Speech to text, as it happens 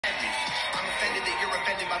offended that you're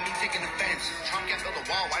offended by me taking offense. Trump can't build a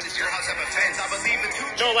wall. Why does your house have a fence? I believe the two...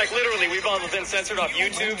 No, like literally, we've all been censored off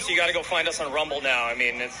YouTube, so you got to go find us on Rumble now. I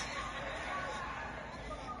mean,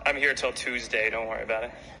 I'm here till Tuesday. Don't worry about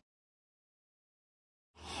it.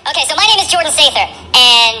 Okay, so my name is Jordan Sather,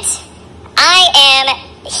 and I am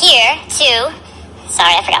here to...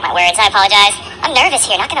 Sorry, I forgot my words. I apologize. I'm nervous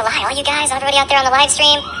here, not gonna lie. All you guys, everybody out there on the live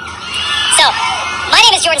stream. So, my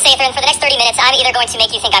name is Jordan Sather, and for the next 30 minutes, I'm either going to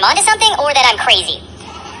make you think I'm onto something or that I'm crazy.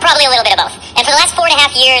 Probably a little bit of both. And for the last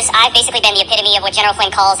 4.5 years, I've basically been the epitome of what General Flynn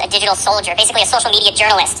calls a digital soldier, basically a social media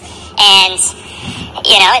journalist. And,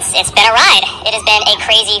 you know, it's been a ride. It has been a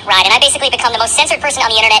crazy ride. And I've basically become the most censored person on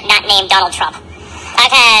the internet not named Donald Trump.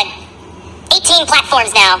 I've had 18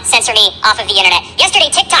 platforms now censor me off of the internet. Yesterday,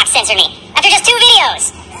 TikTok censored me after just 2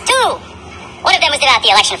 videos. 2! One of them was about the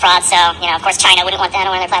election fraud, so, you know, of course China wouldn't want that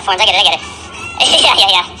on one of their platforms. I get it.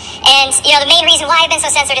 Yeah. And, you know, the main reason why I've been so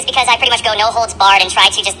censored is because I pretty much go no holds barred and try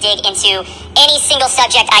to just dig into any single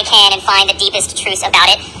subject I can and find the deepest truths about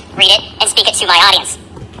it, read it, and speak it to my audience.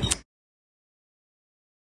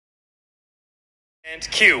 And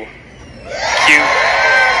Q.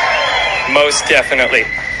 Most definitely.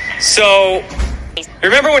 So,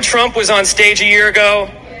 remember when Trump was on stage a year ago?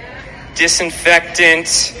 Disinfectant,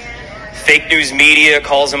 fake news media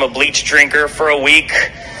calls him a bleach drinker for a week.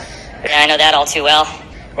 Yeah, I know that all too well.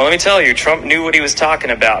 Well, let me tell you, Trump knew what he was talking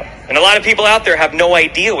about. And a lot of people out there have no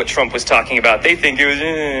idea what Trump was talking about. They think it was,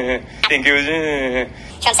 Trump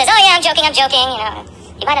says, oh yeah, I'm joking. You know,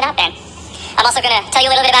 you might have not been. I'm also going to tell you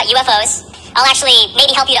a little bit about UFOs. I'll actually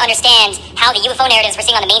maybe help you to understand how the UFO narratives we're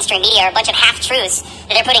seeing on the mainstream media are a bunch of half-truths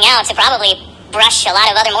that they're putting out to probably brush a lot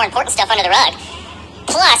of other more important stuff under the rug.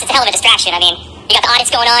 Plus, it's a hell of a distraction. I mean, you got the audits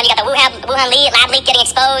going on, you got the Wuhan lab leak getting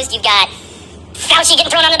exposed, you've got Fauci getting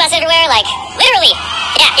thrown on the bus everywhere, like, literally.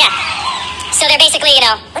 Yeah. So they're basically, you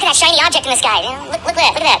know, look at that shiny object in the sky. You know, look at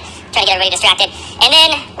that. Trying to get everybody distracted. And then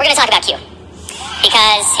we're going to talk about Q.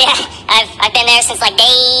 Because, yeah, I've been there since like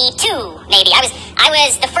day 2, maybe. I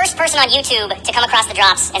was the first person on YouTube to come across the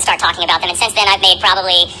drops and start talking about them. And since then, I've made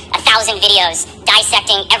probably 1,000 videos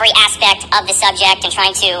dissecting every aspect of the subject and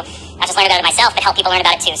trying to not just learn about it myself, but help people learn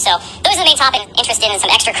about it too. So those are the main topics. Interested in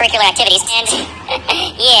some extracurricular activities. And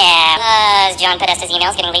yeah, John Podesta's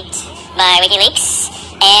emails getting leaked by WikiLeaks.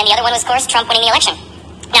 And the other one was, of course, Trump winning the election.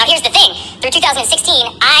 Now, here's the thing. Through 2016,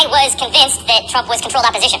 I was convinced that Trump was controlled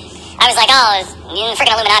opposition. I was like, oh,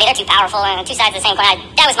 freaking Illuminati, they're too powerful, and 2 sides of the same coin.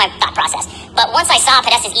 That was my thought process. But once I saw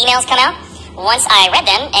Podesta's emails come out, once I read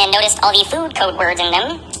them and noticed all the food code words in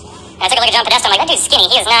them, and I took a look at John Podesta, I'm like, that dude's skinny.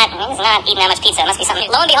 He's not eating that much pizza. It must be something.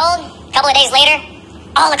 Lo and behold, a couple of days later,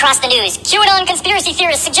 all across the news, QAnon conspiracy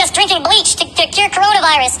theorists suggest drinking bleach to cure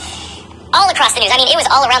coronavirus. All across the news. I mean, it was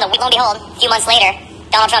all around the... Lo and behold, a few months later,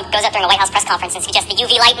 Donald Trump goes up during a White House press conference and suggests the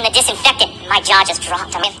UV light and the disinfectant. My jaw just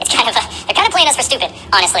dropped. I mean, it's they're kind of playing us for stupid,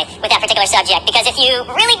 honestly, with that particular subject. Because if you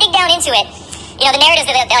really dig down into it, you know, the narratives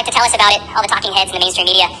that they like to tell us about it, all the talking heads in the mainstream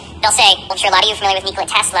media, they'll say, well, I'm sure a lot of you are familiar with Nikola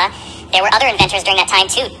Tesla. There were other inventors during that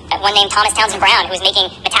time, too. One named Thomas Townsend Brown, who was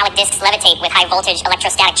making metallic discs levitate with high-voltage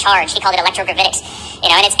electrostatic charge. He called it electrogravitics.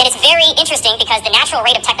 You know, and it's very interesting because the natural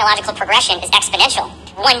rate of technological progression is exponential.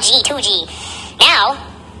 1G, 2G. Now,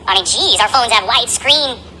 I mean, geez, our phones have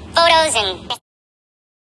widescreen photos and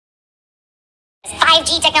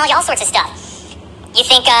 5G technology, all sorts of stuff. You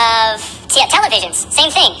think of televisions,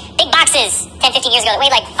 same thing. Big boxes 10, 15 years ago that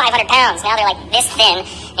weighed like 500 pounds. Now they're like this thin.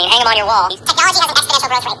 You hang them on your wall. Technology has an exponential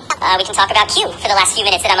growth rate. We can talk about Q for the last few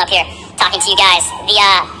minutes that I'm up here talking to you guys.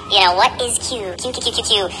 You know, what is Q? Q.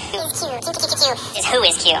 Is who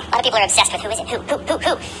is Q? A lot of people are obsessed with who is it? Who.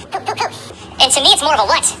 And to me, it's more of a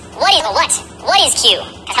what. What is Q?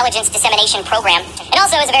 Intelligence dissemination program. And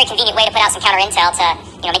also is a very convenient way to put out some counter intel to,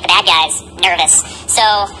 you know, make the bad guys nervous.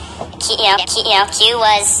 So, Q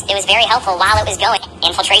was very helpful while it was going.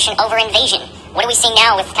 Infiltration over invasion. What are we seeing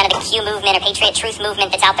now with kind of the Q movement or Patriot Truth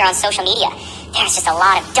movement that's out there on social media? There's just a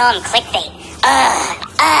lot of dumb clickbait.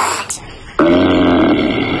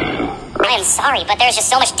 I am sorry, but there's just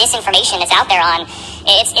so much disinformation that's out there on...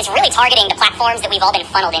 It's really targeting the platforms that we've all been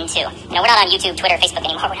funneled into. You know, we're not on YouTube, Twitter, Facebook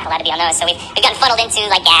anymore. We're not allowed to be on those. So we've gotten funneled into,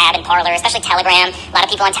 like, Gab and Parler, especially Telegram. A lot of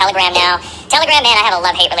people on Telegram now. Telegram, man, I have a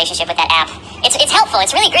love-hate relationship with that app. It's helpful.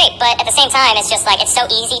 It's really great. But at the same time, it's just, like, it's so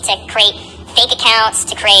easy to create fake accounts,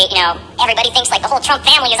 to create, you know, everybody thinks like the whole Trump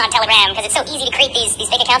family is on Telegram because it's so easy to create these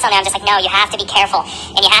fake accounts on there. I'm just like, no, you have to be careful.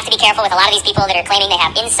 And you have to be careful with a lot of these people that are claiming they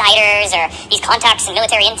have insiders or these contacts and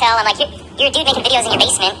military intel. I'm like, you're a dude making videos in your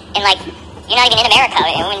basement and like, you're not even in America.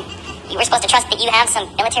 And you were supposed to trust that you have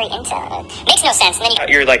some military intel. It makes no sense. And then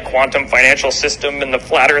you're like quantum financial system and the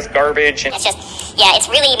flat earth garbage. And it's just, yeah,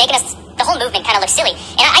 it's really making us, the whole movement kind of looks silly.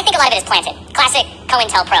 And I think a a lot of it is planted. Classic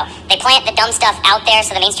COINTELPRO. They plant the dumb stuff out there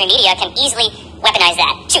so the mainstream media can easily weaponize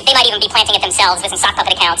that. Shoot, they might even be planting it themselves with some sock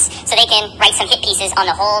puppet accounts so they can write some hit pieces on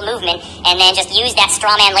the whole movement and then just use that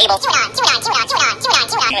straw man label. It's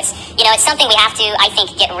something we have to, I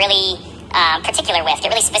think, get really particular with,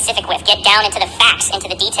 get really specific with, get down into the facts, into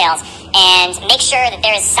the details, and make sure that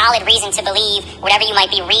there is solid reason to believe whatever you might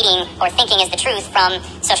be reading or thinking is the truth from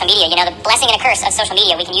social media. You know, the blessing and a curse of social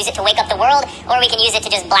media. We can use it to wake up the world, or we can use it to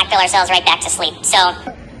just black pill ourselves right back to sleep. So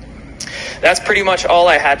that's pretty much all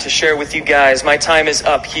I had to share with you guys. My time is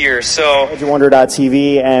up here, so...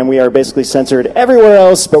 EdgeWonder.tv, and we are basically censored everywhere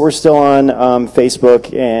else, but we're still on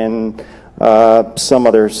Facebook and some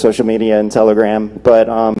other social media and Telegram. But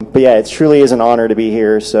yeah, it truly is an honor to be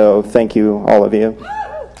here, so thank you, all of you. You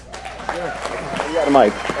got a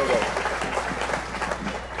mic.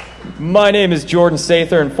 My name is Jordan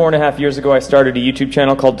Sather, and 4.5 years ago I started a YouTube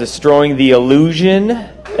channel called Destroying the Illusion,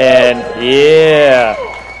 and yeah...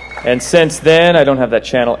 And since then, I don't have that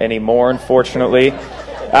channel anymore, unfortunately.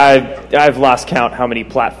 I've lost count how many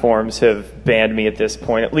platforms have banned me at this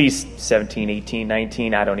point, at least 17, 18,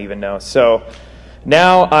 19, I don't even know. So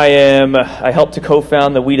now I helped to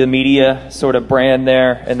co-found the We the Media sort of brand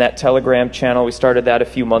there, and that Telegram channel. We started that a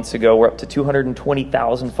few months ago. We're up to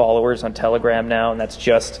 220,000 followers on Telegram now, and that's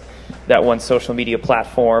just that one social media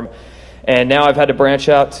platform. And now I've had to branch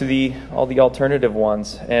out to all the alternative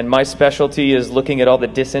ones. And my specialty is looking at all the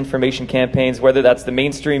disinformation campaigns, whether that's the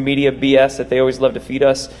mainstream media BS that they always love to feed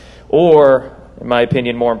us, or, in my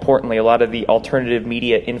opinion, more importantly, a lot of the alternative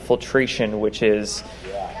media infiltration, which is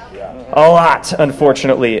a lot,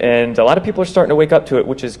 unfortunately. And a lot of people are starting to wake up to it,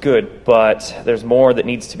 which is good, but there's more that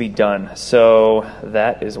needs to be done. So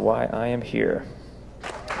that is why I am here.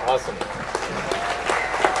 Awesome.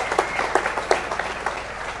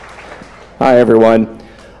 Hi, everyone.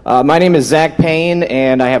 My name is Zach Payne,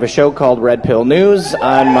 and I have a show called Red Pill News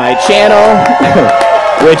on my channel,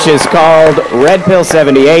 which is called Red Pill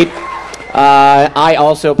 78. I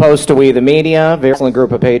also post to We the Media, very excellent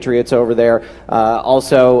group of patriots over there.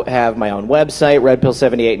 Also have my own website,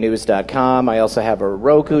 redpill78news.com. I also have a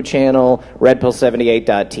Roku channel,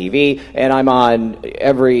 redpill78.tv, and I'm on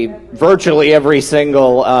virtually every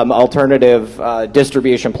single alternative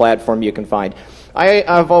distribution platform you can find.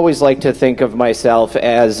 I've always liked to think of myself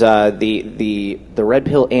as the red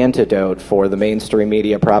pill antidote for the mainstream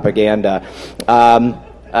media propaganda.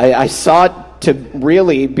 I sought to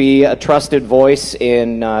really be a trusted voice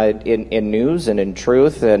in news and in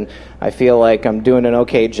truth, and I feel like I'm doing an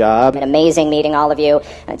okay job. An amazing meeting all of you.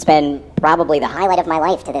 It's been probably the highlight of my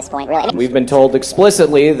life to this point, really. We've been told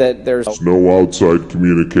explicitly that there's no outside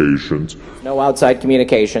communications. No outside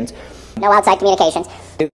communications. No outside communications.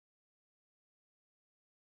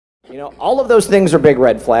 You know, all of those things are big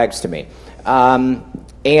red flags to me, I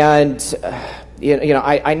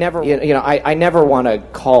never want to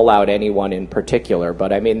call out anyone in particular,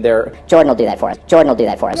 but I mean, Jordan will do that for us. Jordan will do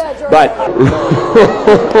that for us. Yeah, but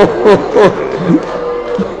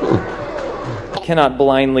cannot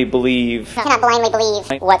blindly believe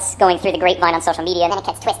what's going through the grapevine on social media, and then it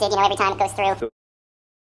gets twisted, every time it goes through.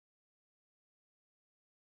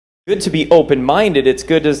 Good to be open-minded. It's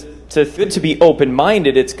good to be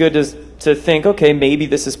open-minded. It's good to think, okay, maybe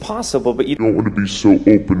this is possible, but you don't want to be so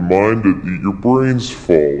open-minded that your brains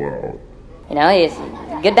fall out. You know, it's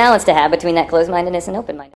a good balance to have between that closed-mindedness and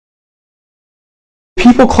open-mindedness.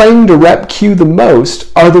 People claiming to rep Q the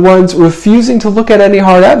most are the ones refusing to look at any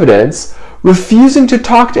hard evidence, refusing to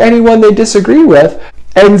talk to anyone they disagree with,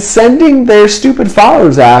 and sending their stupid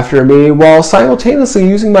followers after me while simultaneously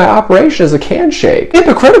using my operation as a can shake.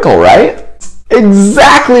 Hypocritical, right?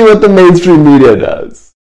 Exactly what the mainstream media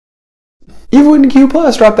does. Even when Q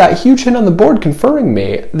Plus dropped that huge hint on the board confirming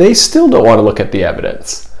me, they still don't want to look at the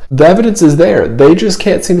evidence. The evidence is there. They just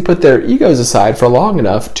can't seem to put their egos aside for long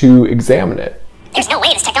enough to examine it. There's no way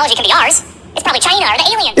this technology can be ours. It's probably China or the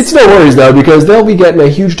aliens. It's no worries, though, because they'll be getting a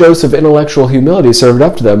huge dose of intellectual humility served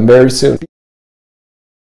up to them very soon.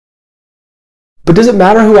 But does it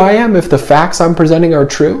matter who I am if the facts I'm presenting are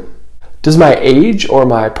true? Does my age or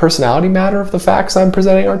my personality matter if the facts I'm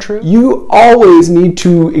presenting are true? You always need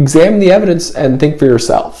to examine the evidence and think for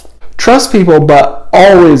yourself. Trust people, but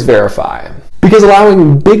always verify. Because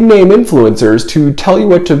allowing big-name influencers to tell you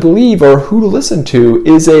what to believe or who to listen to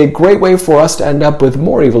is a great way for us to end up with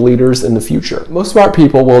more evil leaders in the future. Most smart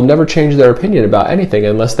people will never change their opinion about anything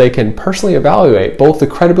unless they can personally evaluate both the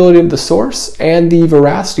credibility of the source and the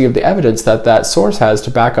veracity of the evidence that that source has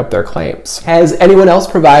to back up their claims. Has anyone else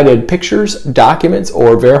provided pictures, documents,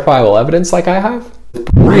 or verifiable evidence like I have?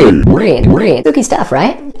 Spooky stuff,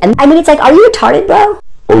 right? And I mean, it's like, are you retarded, bro?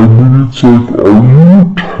 I mean, it's like, are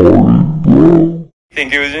you retarded, bro?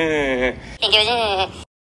 Think it was. Think it was